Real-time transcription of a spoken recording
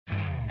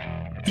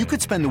You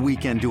could spend the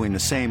weekend doing the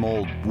same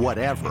old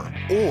whatever,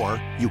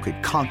 or you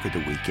could conquer the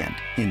weekend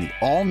in the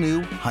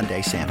all-new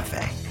Hyundai Santa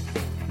Fe.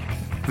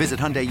 Visit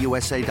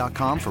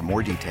HyundaiUSA.com for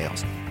more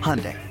details.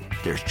 Hyundai,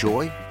 there's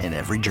joy in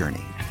every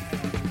journey.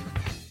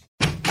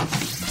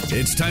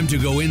 It's time to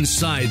go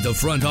inside the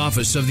front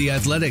office of the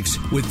Athletics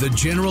with the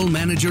general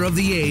manager of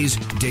the A's,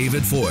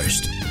 David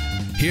Forst.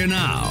 Here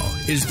now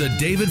is the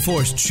David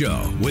Forst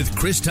Show with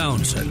Chris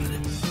Townsend.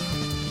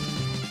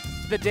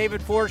 The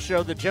David Forst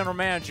Show, the general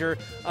manager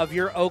of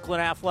your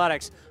Oakland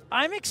Athletics.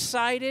 I'm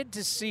excited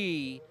to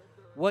see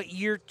what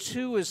year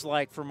 2 is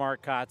like for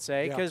Mark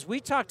Kotsay, because we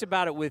talked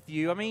about it with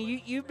you. I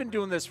mean, you've been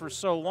doing this for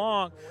so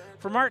long.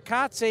 For Mark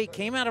Kotsay,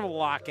 came out of a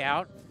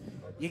lockout.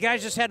 You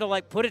guys just had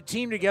to, put a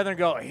team together and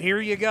go,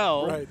 here you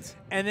go. Right.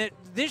 And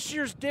this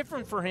year's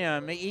different for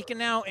him. He can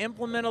now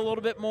implement a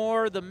little bit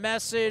more, the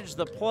message,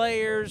 the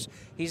players.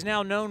 He's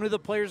now known who the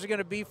players are going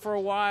to be for a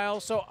while.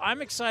 So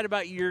I'm excited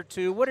about year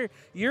 2. What are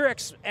your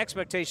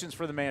expectations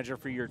for the manager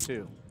for year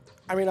 2?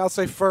 I mean, I'll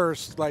say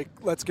first,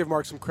 let's give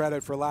Mark some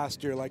credit for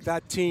last year.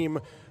 That team,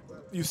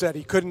 you said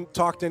he couldn't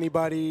talk to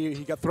anybody.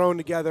 He got thrown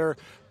together.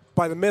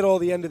 By the middle,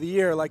 the end of the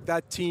year,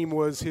 that team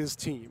was his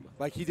team.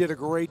 He did a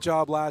great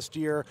job last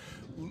year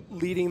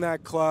leading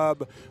that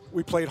club.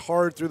 We played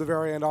hard through the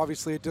very end.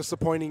 Obviously, a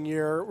disappointing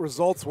year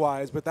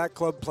results-wise, but that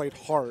club played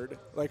hard,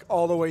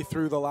 all the way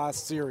through the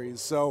last series.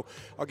 So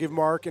I'll give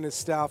Mark and his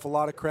staff a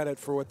lot of credit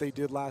for what they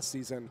did last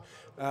season.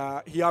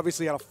 He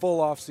obviously had a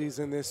full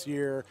off-season this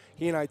year.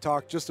 He and I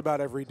talked just about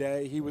every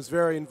day. He was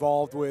very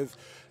involved with,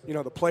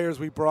 the players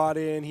we brought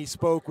in. He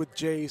spoke with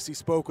Jace. He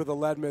spoke with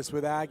Aledmus,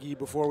 with Aggie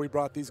before we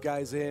brought these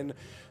guys in.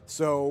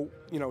 So,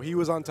 he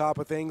was on top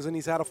of things, and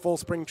he's had a full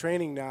spring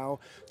training now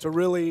to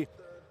really,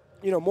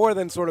 more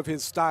than sort of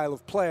his style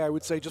of play, I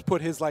would say just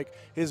put his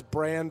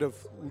brand of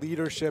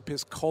leadership,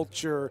 his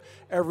culture,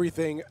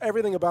 everything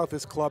about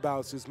this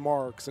clubhouse is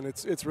Mark's, and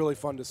it's really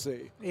fun to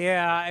see.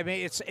 Yeah, I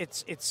mean,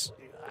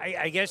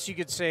 I guess you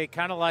could say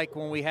kind of like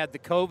when we had the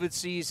COVID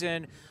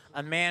season,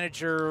 a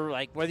manager,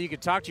 whether you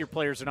could talk to your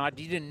players or not,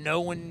 you didn't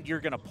know when you're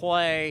going to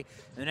play.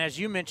 And as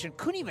you mentioned,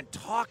 couldn't even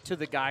talk to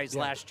the guys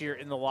last year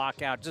in the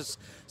lockout. Just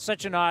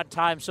such an odd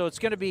time. So it's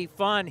going to be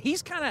fun.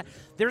 He's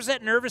there's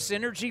that nervous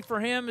energy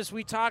for him as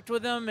we talked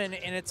with him, and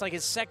it's like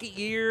his second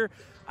year.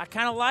 I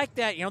kind of like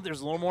that.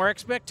 There's a little more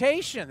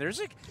expectation.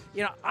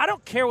 I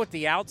don't care what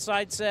the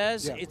outside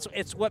says. Yeah.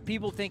 It's what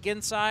people think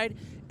inside.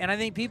 And I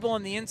think people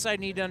on the inside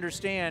need to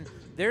understand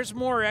there's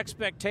more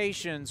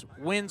expectations,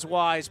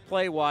 wins-wise,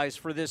 play-wise,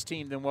 for this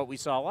team than what we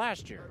saw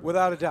last year.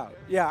 Without a doubt.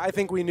 Yeah, I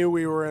think we knew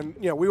we were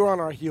on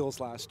our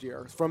heels last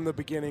year from the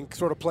beginning,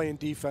 sort of playing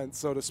defense,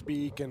 so to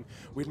speak, and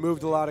we'd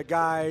moved a lot of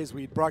guys.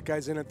 We'd brought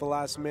guys in at the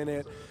last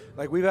minute.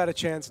 We've had a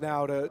chance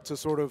now to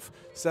sort of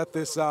set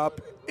this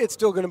up. It's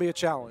still going to be a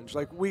challenge.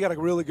 We got a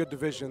really good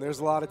division. There's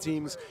a lot of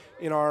teams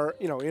in our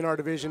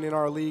division, in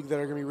our league, that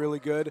are going to be really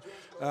good.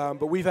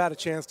 But we've had a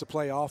chance to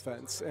play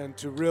offense and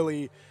to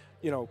really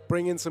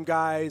bring in some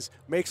guys,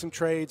 make some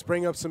trades,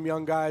 bring up some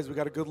young guys. We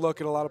got a good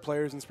look at a lot of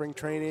players in spring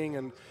training,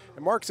 and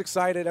Mark's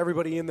excited.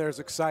 Everybody in there is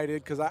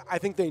excited because I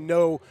think they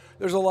know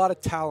there's a lot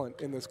of talent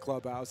in this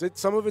clubhouse.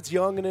 Some of it's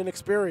young and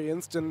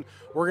inexperienced, and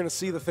we're going to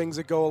see the things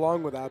that go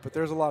along with that, but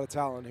there's a lot of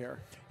talent here.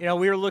 We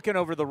were looking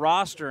over the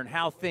roster and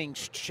how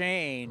things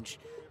change.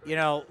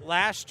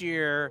 Last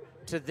year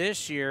to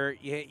this year,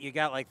 you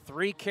got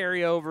 3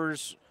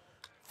 carryovers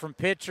from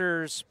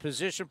pitchers,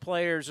 position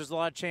players. There's a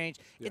lot of change.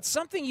 Yeah. It's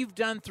something you've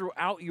done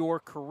throughout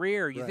your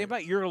career. You think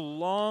about your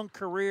long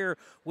career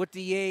with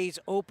the A's,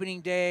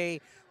 opening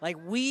day.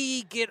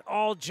 We get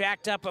all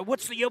jacked up.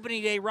 What's the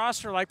opening day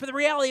roster like? But the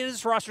reality is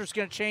this roster is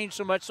going to change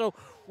so much. So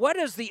what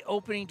is the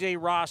opening day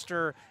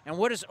roster, and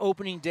what does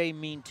opening day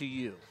mean to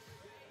you?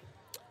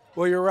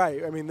 Well, you're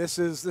right. I mean, this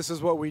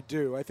is what we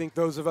do. I think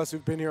those of us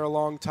who've been here a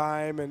long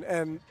time,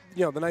 and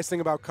the nice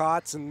thing about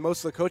Kotz and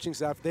most of the coaching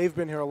staff, they've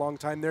been here a long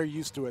time. They're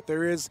used to it.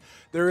 There is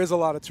a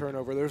lot of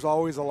turnover. There's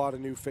always a lot of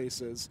new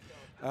faces.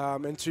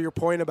 And to your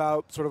point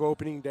about sort of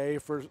opening day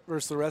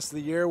versus the rest of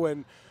the year,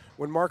 when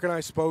Mark and I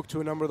spoke to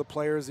a number of the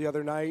players the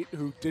other night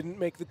who didn't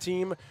make the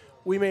team,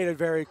 we made it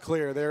very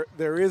clear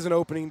there is an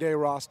opening day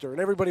roster, and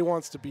everybody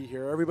wants to be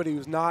here. Everybody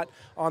who's not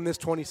on this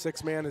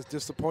 26-man is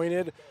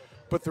disappointed.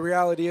 But the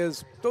reality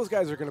is those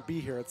guys are going to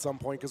be here at some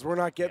point because we're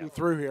not getting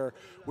through here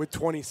with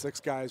 26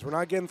 guys. We're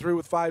not getting through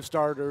with 5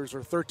 starters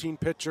or 13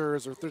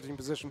 pitchers or 13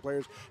 position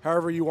players,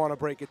 however you want to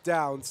break it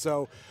down.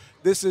 So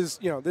this is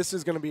going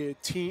to be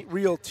a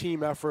real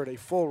team effort, a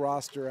full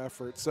roster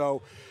effort.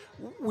 So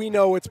we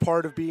know it's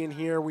part of being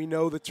here. We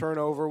know the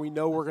turnover. We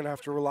know we're going to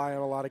have to rely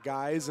on a lot of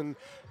guys. And,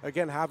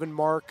 again, having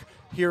Mark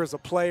here as a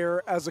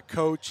player, as a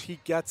coach, he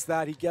gets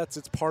that.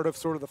 It's part of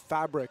sort of the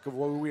fabric of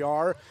what we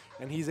are,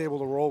 and he's able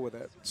to roll with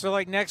it. So,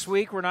 next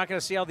week, we're not going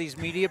to see all these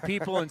media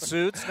people in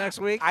suits next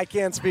week? I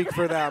can't speak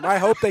for them. I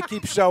hope they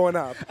keep showing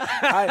up.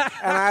 I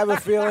have a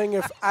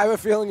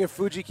feeling if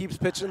Fuji keeps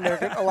pitching,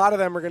 a lot of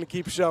them are going to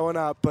keep showing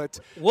up. But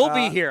But we'll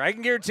be here. I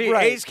can guarantee you,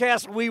 right. A's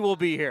Cast, we will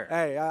be here.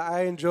 Hey,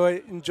 I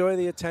enjoy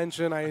the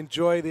attention. I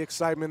enjoy the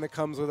excitement that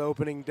comes with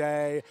opening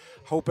day.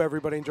 Hope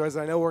everybody enjoys it.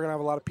 I know we're going to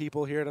have a lot of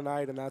people here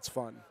tonight, and that's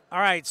fun. All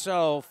right,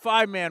 so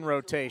 5-man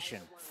rotation,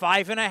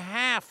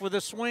 5.5 with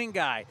a swing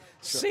guy,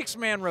 Sure.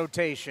 6-man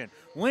rotation.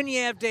 When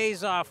you have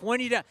days off, when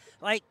you don't,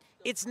 like,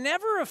 it's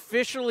never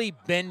officially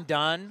been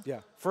done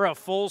for a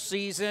full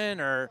season,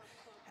 or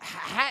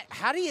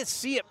how do you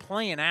see it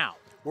playing out?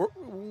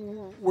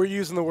 We're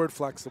using the word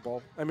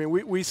flexible. I mean,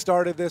 we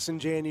started this in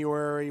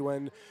January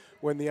when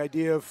the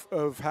idea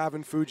of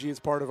having Fuji as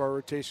part of our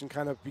rotation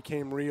kind of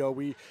became real.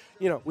 We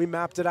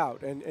mapped it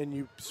out, and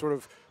you sort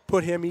of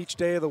put him each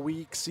day of the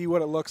week, see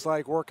what it looks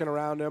like, working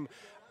around him.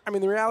 I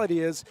mean, the reality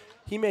is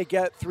he may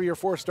get 3 or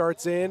 4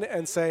 starts in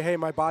and say, hey,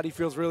 my body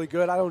feels really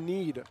good. I don't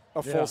need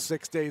a full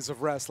 6 days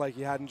of rest like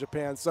he had in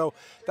Japan. So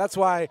that's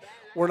why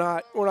we're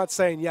not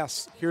saying,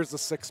 yes, here's the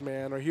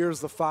 6-man or here's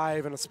the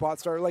 5 and a spot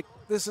starter. Like,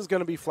 this is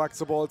going to be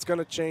flexible. It's going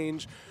to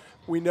change.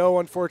 We know,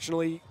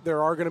 unfortunately,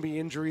 there are going to be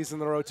injuries in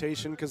the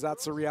rotation because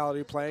that's the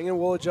reality of playing, and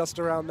we'll adjust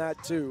around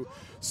that too.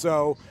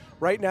 So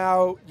right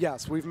now,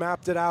 yes, we've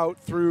mapped it out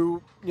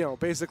through,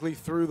 basically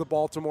through the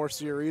Baltimore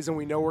series, and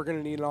we know we're going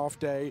to need an off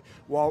day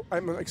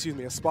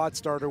a spot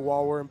starter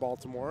while we're in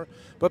Baltimore.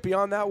 But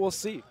beyond that, we'll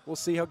see. We'll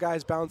see how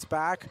guys bounce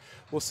back.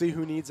 We'll see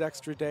who needs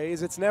extra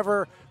days.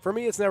 For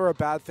me, it's never a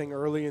bad thing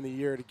early in the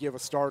year to give a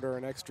starter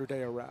an extra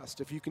day of rest.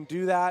 If you can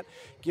do that,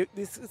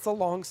 it's a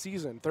long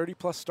season.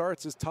 30-plus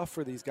starts is tough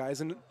for these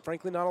guys, and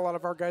frankly, not a lot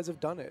of our guys have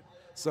done it.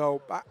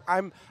 So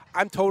I'm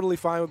totally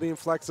fine with being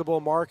flexible.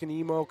 Mark and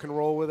Emo can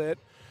roll with it.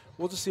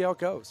 We'll just see how it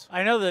goes.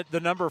 I know that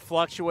the number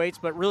fluctuates,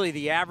 but really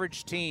the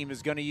average team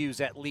is going to use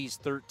at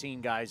least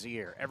 13 guys a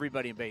year.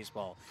 Everybody in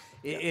baseball.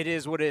 It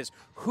is what it is.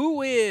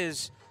 Who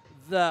is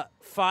the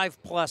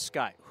 5+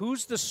 guy?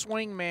 Who's the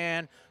swing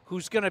man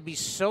who's going to be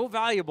so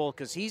valuable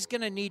because he's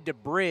going to need to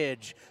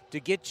bridge to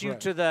get you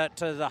to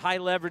the high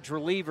leverage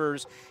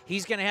relievers?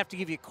 He's going to have to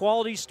give you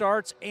quality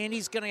starts, and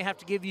he's going to have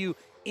to give you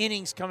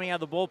innings coming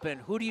out of the bullpen.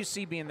 Who do you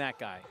see being that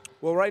guy?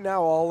 Well, right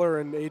now, Aller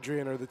and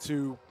Adrian are the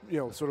two,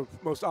 sort of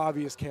most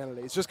obvious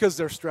candidates, just because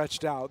they're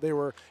stretched out. They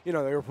were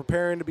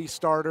preparing to be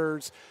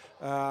starters.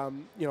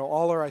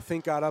 Aller, I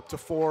think, got up to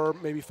 4,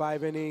 maybe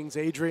 5 innings.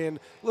 Adrian,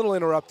 a little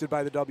interrupted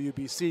by the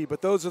WBC,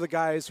 but those are the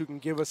guys who can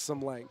give us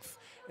some length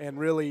and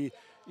really,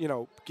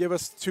 give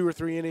us 2 or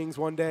 3 innings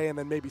one day and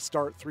then maybe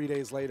start 3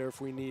 days later if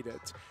we need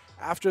it.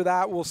 After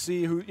that, we'll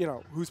see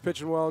who's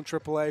pitching well in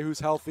AAA, who's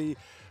healthy.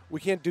 We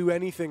can't do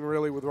anything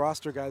really with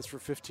roster guys for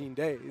 15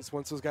 days.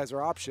 Once those guys are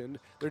optioned,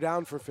 they're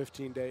down for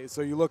 15 days.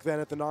 So you look then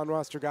at the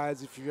non-roster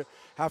guys if you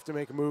have to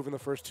make a move in the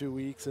first 2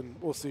 weeks, and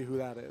we'll see who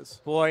that is.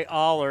 Boy,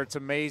 Aller, it's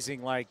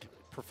amazing. Like,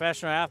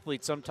 professional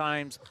athletes,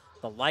 sometimes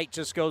the light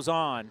just goes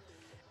on.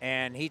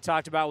 And he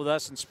talked about with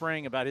us in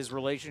spring about his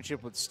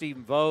relationship with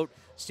Stephen Vogt.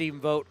 Stephen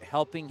Vogt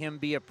helping him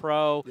be a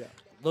pro. Yeah.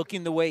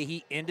 Looking the way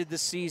he ended the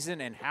season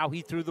and how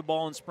he threw the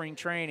ball in spring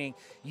training,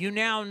 you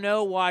now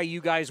know why you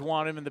guys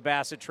want him in the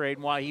Bassett trade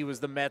and why he was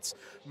the Mets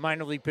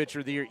minor league pitcher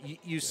of the year.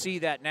 You see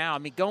that now. I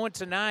mean, going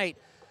tonight,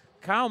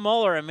 Kyle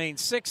Muller,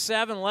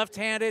 6'7",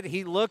 left-handed.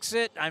 He looks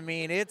it. I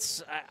mean,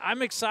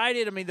 I'm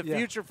excited. I mean, the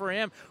future for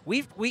him.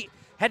 We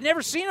had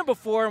never seen him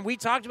before, and we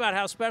talked about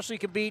how special he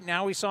could be.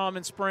 Now we saw him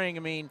in spring. I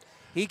mean,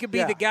 he could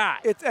be the guy.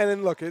 And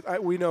then, look,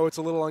 we know it's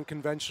a little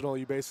unconventional.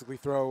 You basically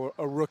throw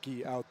a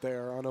rookie out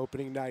there on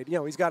opening night.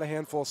 He's got a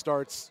handful of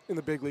starts in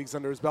the big leagues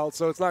under his belt,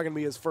 so it's not going to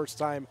be his first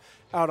time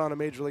out on a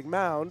major league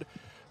mound.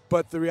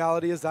 But the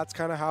reality is that's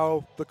kind of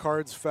how the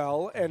cards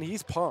fell, and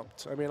he's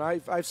pumped. I mean,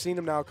 I've seen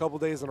him now a couple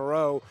days in a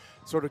row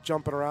sort of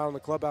jumping around in the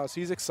clubhouse.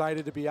 He's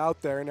excited to be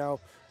out there.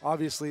 Now,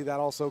 obviously, that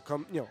also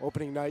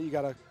opening night, you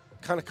got to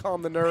kind of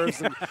calm the nerves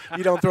and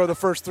you don't throw the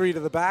first 3 to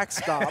the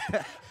backstop.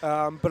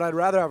 But I'd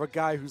rather have a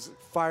guy who's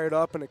fired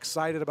up and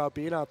excited about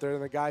being out there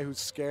than a guy who's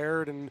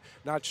scared and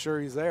not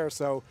sure he's there.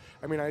 So,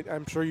 I mean,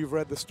 I'm sure you've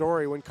read the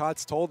story when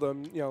Kotz told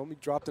him, he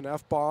dropped an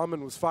F-bomb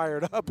and was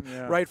fired up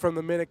right from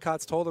the minute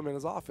Kotz told him in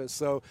his office.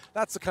 So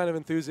that's the kind of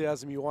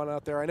enthusiasm you want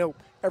out there. I know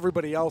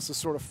everybody else is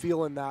sort of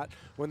feeling that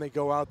when they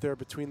go out there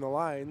between the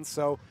lines.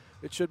 So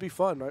it should be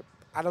fun.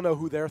 I don't know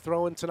who they're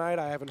throwing tonight.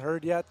 I haven't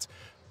heard yet.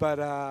 But,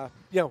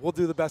 we'll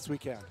do the best we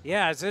can.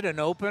 Yeah, is it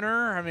an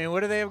opener? I mean, what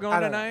do they have going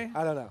tonight?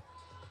 I don't know.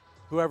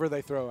 Whoever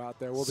they throw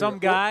out there.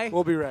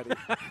 We'll be ready.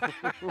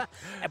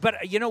 But,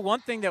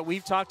 one thing that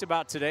we've talked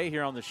about today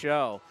here on the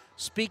show,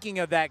 speaking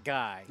of that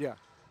guy. Yeah.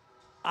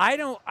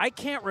 I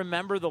can't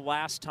remember the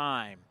last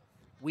time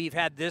we've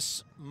had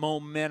this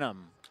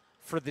momentum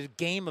for the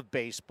game of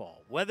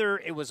baseball, whether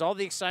it was all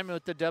the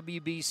excitement with the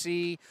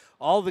WBC,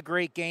 all the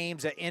great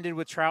games that ended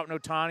with Trout and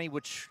Ohtani,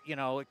 which,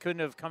 it couldn't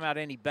have come out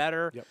any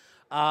better. Yep.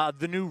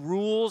 The new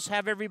rules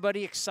have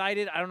everybody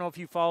excited. I don't know if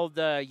you followed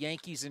the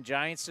Yankees and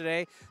Giants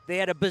today. They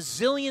had a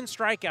bazillion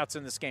strikeouts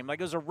in this game. Like,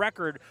 it was a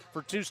record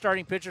for 2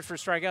 starting pitchers for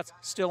strikeouts,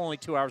 still only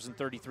 2 hours and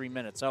 33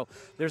 minutes. So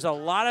there's a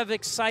lot of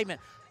excitement.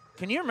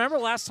 Can you remember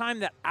last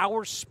time that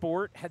our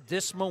sport had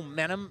this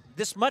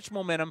much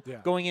momentum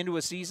going into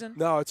a season?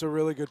 No, it's a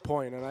really good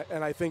point,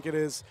 and I think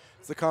it's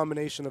the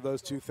combination of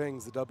those two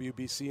things, the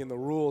WBC and the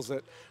rules,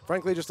 that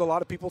frankly just a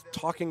lot of people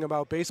talking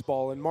about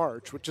baseball in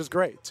March, which is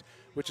great.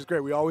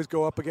 We always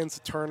go up against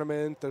a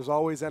tournament. There's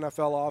always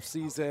NFL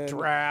offseason.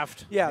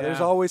 Draft. Yeah, there's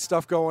always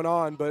stuff going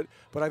on, but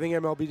I think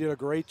MLB did a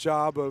great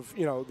job of,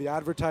 the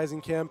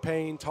advertising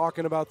campaign,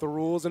 talking about the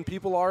rules, and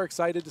people are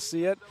excited to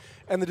see it.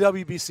 And the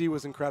WBC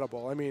was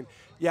incredible. I mean,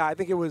 I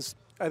think it was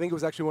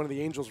actually one of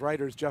the Angels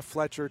writers, Jeff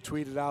Fletcher,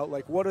 tweeted out,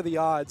 like, what are the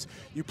odds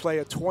you play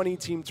a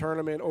 20-team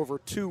tournament over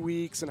 2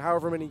 weeks and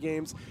however many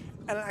games,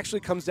 and it actually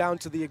comes down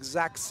to the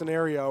exact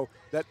scenario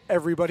that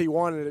everybody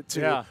wanted it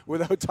to,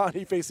 with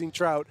Ohtani facing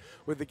Trout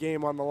with the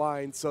game on the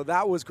line. So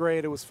that was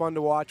great. It was fun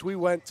to watch. We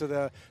went to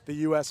the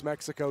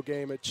U.S.-Mexico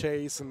game at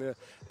Chase, and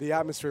the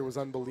atmosphere was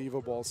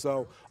unbelievable.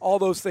 So all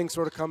those things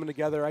sort of coming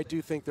together, I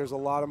do think there's a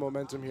lot of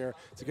momentum here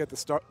to get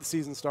the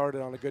season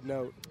started on a good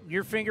note.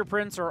 Your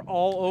fingerprints are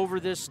all over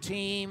this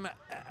team.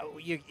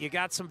 You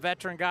got some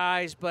veteran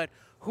guys, but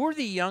who are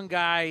the young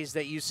guys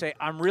that you say,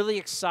 I'm really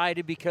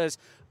excited because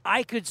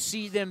I could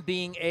see them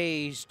being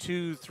A's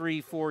 2,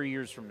 3, 4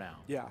 years from now?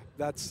 Yeah,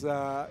 that's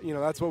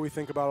what we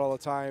think about all the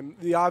time.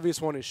 The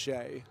obvious one is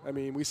Shea. I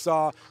mean, we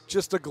saw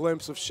just a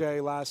glimpse of Shea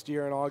last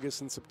year in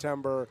August and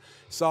September,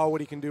 saw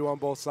what he can do on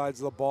both sides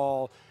of the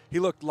ball. He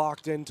looked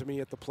locked in to me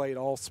at the plate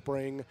all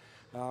spring.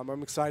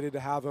 I'm excited to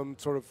have him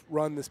sort of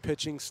run this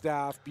pitching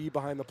staff, be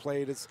behind the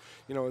plate.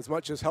 As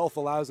much as health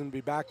allows him to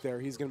be back there,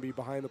 he's going to be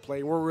behind the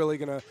plate. We're really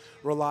going to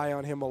rely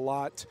on him a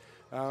lot.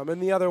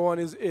 And the other one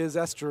is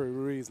Esteury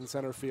Ruiz in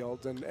center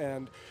field.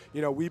 And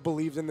we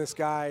believed in this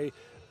guy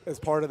as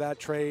part of that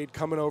trade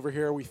coming over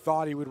here. We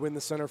thought he would win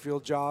the center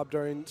field job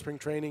during spring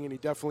training, and he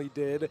definitely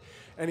did.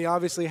 And he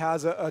obviously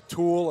has a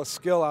tool, a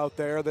skill out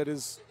there that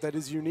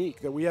is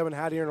unique, that we haven't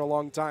had here in a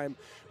long time.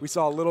 We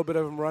saw a little bit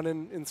of him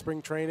running in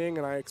spring training,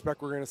 and I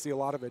expect we're going to see a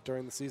lot of it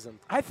during the season.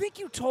 I think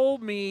you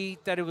told me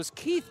that it was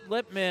Keith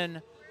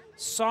Lippman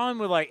saw him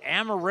with like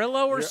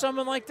Amarillo or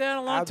something like that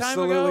a long time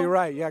ago. Absolutely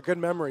right. Yeah, good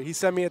memory. He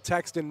sent me a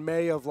text in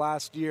May of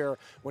last year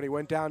when he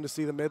went down to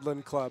see the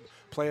Midland Club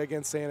play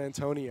against San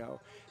Antonio.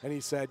 And he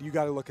said, you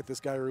got to look at this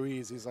guy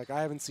Ruiz. He's like,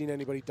 I haven't seen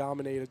anybody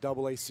dominate a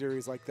double-A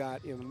series like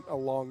that in a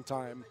long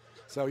time.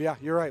 So, yeah,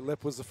 you're right.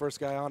 Lip was the first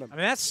guy on him. I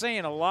mean, that's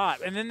saying a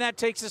lot. And then that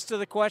takes us to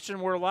the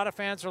question where a lot of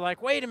fans are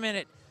like, wait a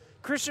minute,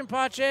 Christian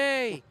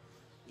Pache,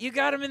 you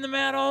got him in the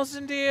Matt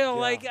Olson deal. Yeah.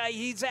 Like,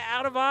 he's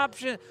out of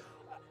option.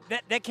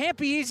 That can't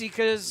be easy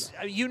because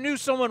you knew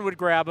someone would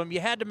grab him.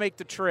 You had to make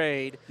the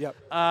trade. Yep.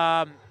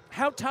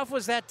 How tough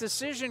was that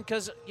decision?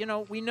 Because,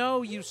 we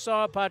know you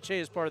saw Pache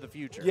as part of the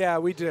future. Yeah,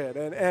 we did.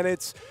 And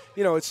it's,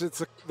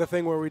 it's the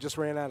thing where we just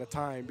ran out of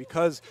time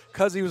because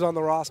he was on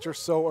the roster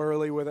so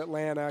early with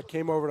Atlanta,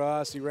 came over to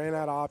us. He ran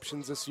out of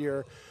options this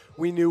year.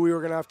 We knew we were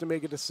going to have to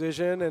make a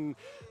decision. And,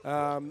 there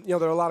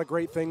are a lot of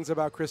great things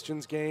about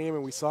Christian's game,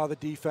 and we saw the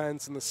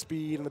defense and the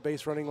speed and the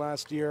base running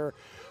last year.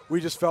 We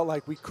just felt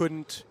like we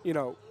couldn't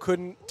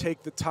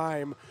take the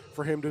time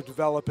for him to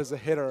develop as a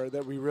hitter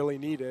that we really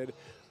needed.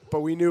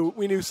 But we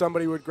knew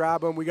somebody would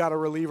grab him. We got a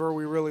reliever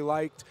we really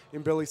liked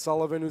in Billy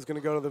Sullivan, who's going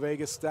to go to the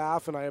Vegas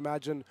staff, and I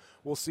imagine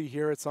we'll see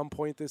here at some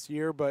point this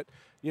year. But,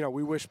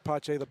 we wish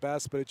Pache the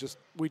best, but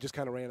we just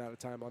kind of ran out of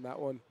time on that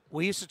one.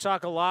 We used to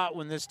talk a lot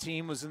when this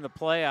team was in the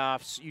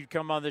playoffs. You'd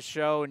come on the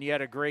show, and you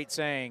had a great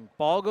saying,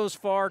 ball goes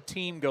far,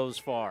 team goes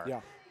far. Yeah.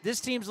 This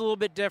team's a little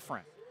bit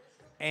different.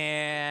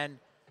 And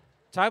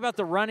talk about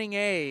the running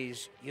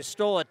A's. You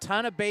stole a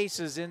ton of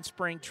bases in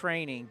spring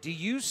training. Do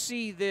you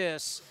see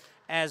this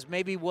as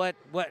maybe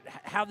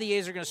how the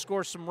A's are going to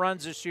score some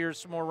runs this year,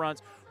 some more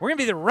runs? We're going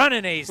to be the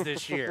running A's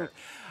this year.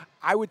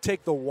 I would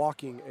take the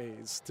walking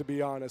A's, to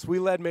be honest. We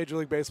led Major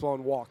League Baseball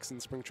in walks in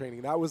spring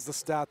training. That was the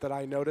stat that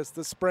I noticed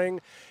this spring.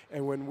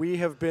 And when we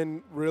have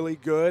been really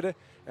good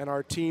and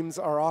our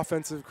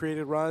offensive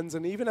created runs,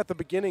 and even at the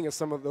beginning of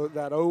some of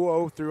that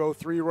 00 through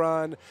 03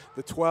 run,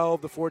 the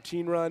 12, the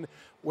 14 run,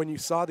 when you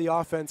saw the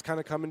offense kind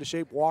of come into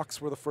shape,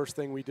 walks were the first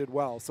thing we did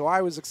well. So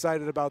I was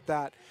excited about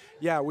that.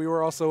 Yeah, we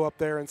were also up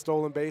there in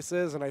stolen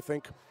bases, and I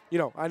think,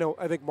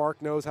 I think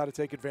Mark knows how to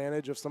take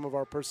advantage of some of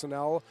our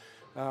personnel.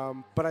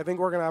 But I think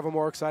we're going to have a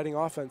more exciting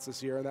offense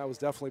this year, and that was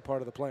definitely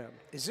part of the plan.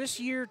 Is this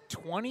year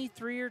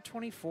 23 or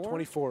 24?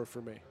 24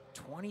 for me.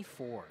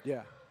 24.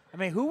 Yeah. I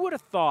mean, who would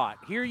have thought?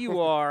 Here you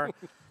are,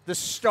 the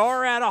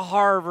star out of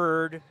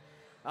Harvard,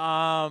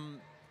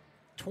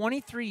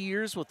 23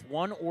 years with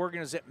one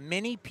organization.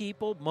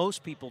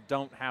 Most people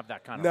don't have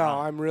that kind of run.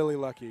 No, I'm really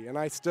lucky. And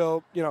I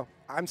still,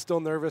 I'm still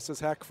nervous as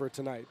heck for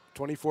tonight.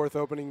 24th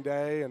opening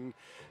day, and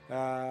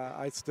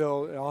I'll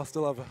still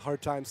have a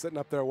hard time sitting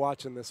up there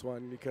watching this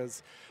one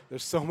because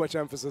there's so much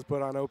emphasis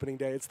put on opening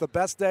day. It's the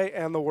best day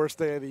and the worst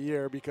day of the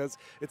year because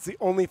it's the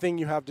only thing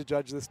you have to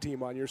judge this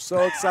team on. You're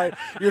so excited.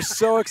 You're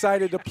so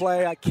excited to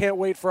play. I can't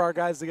wait for our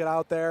guys to get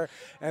out there.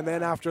 And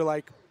then after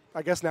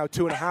I guess now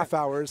 2.5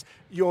 hours,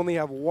 you only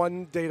have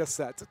one data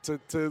set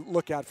to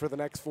look at for the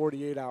next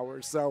 48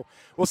 hours. So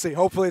we'll see.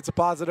 Hopefully it's a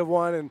positive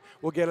one, and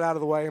we'll get it out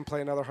of the way and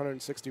play another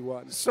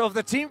 161. So if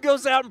the team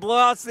goes out and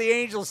blowouts the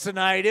Angels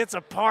tonight, it's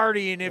a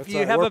party. And if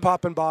we're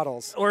popping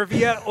bottles. Or if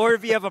you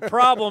have a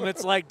problem,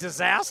 it's like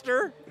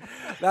disaster.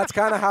 That's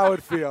kind of how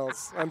it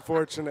feels,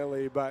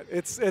 unfortunately. But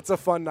it's a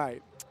fun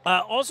night.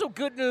 Also,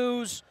 good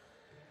news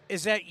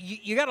is that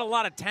you got a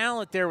lot of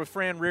talent there with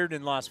Fran Reardon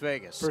in Las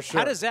Vegas. For sure.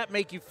 How does that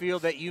make you feel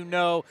that you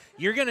know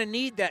you're going to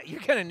need that?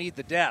 You're going to need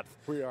the depth.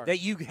 We are. That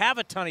you have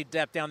a ton of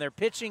depth down there,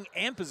 pitching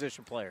and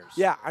position players.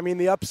 Yeah, I mean,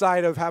 the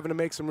upside of having to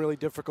make some really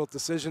difficult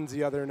decisions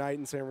the other night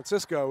in San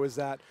Francisco is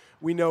that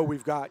we know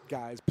we've got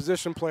guys.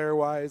 Position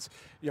player-wise,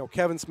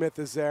 Kevin Smith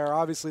is there.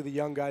 Obviously, the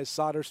young guys,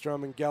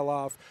 Soderstrom and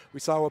Geloff. We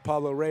saw what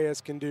Pablo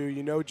Reyes can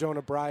do.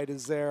 Jonah Bride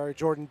is there.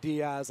 Jordan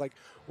Diaz.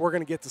 We're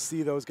going to get to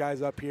see those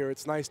guys up here.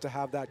 It's nice to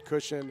have that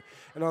cushion.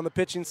 And on the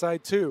pitching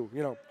side, too,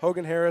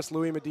 Hogan Harris,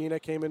 Louis Medina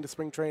came into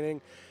spring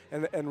training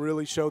and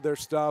really showed their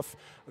stuff.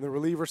 On the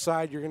reliever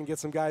side, you're going to get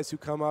some guys who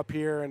come up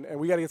here, and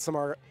we got to get some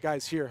of our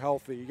guys here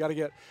healthy. You got to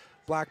get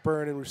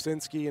Blackburn and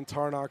Rucinski and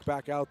Tarnok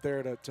back out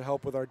there to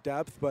help with our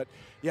depth. But,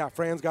 yeah,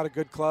 Fran's got a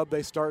good club.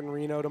 They start in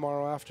Reno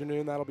tomorrow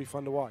afternoon. That'll be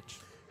fun to watch.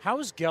 How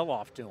is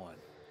Geloff doing?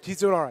 He's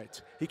doing all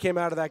right. He came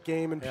out of that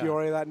game in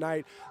Peoria that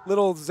night.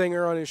 Little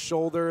zinger on his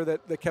shoulder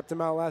that kept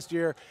him out last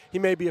year. He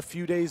may be a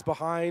few days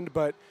behind,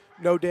 but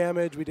no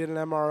damage. We did an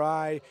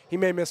MRI. He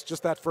may miss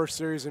just that first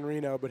series in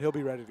Reno, but he'll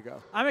be ready to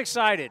go. I'm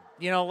excited.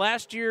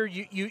 Last year,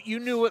 you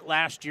knew what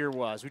last year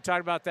was. We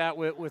talked about that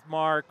with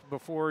Mark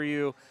before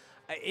you.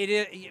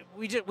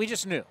 We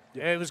just knew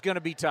it was going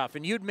to be tough.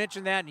 And you'd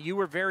mentioned that, and you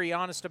were very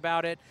honest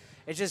about it.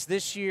 It's just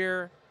this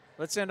year.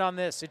 Let's end on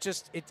this.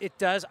 It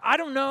does. I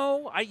don't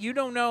know. You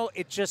don't know.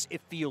 It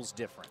feels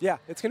different. Yeah,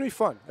 it's going to be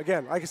fun.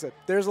 Again, like I said,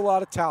 there's a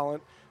lot of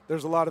talent.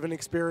 There's a lot of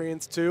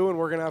inexperience, too, and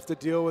we're going to have to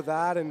deal with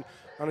that. And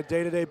on a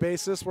day-to-day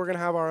basis, we're going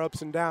to have our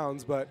ups and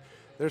downs, but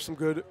there's some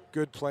good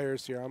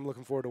players here. I'm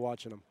looking forward to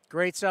watching them.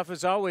 Great stuff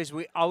as always.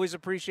 We always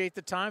appreciate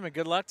the time, and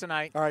good luck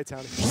tonight. All right,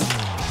 Tony.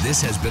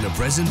 This has been a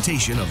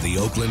presentation of the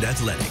Oakland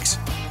Athletics.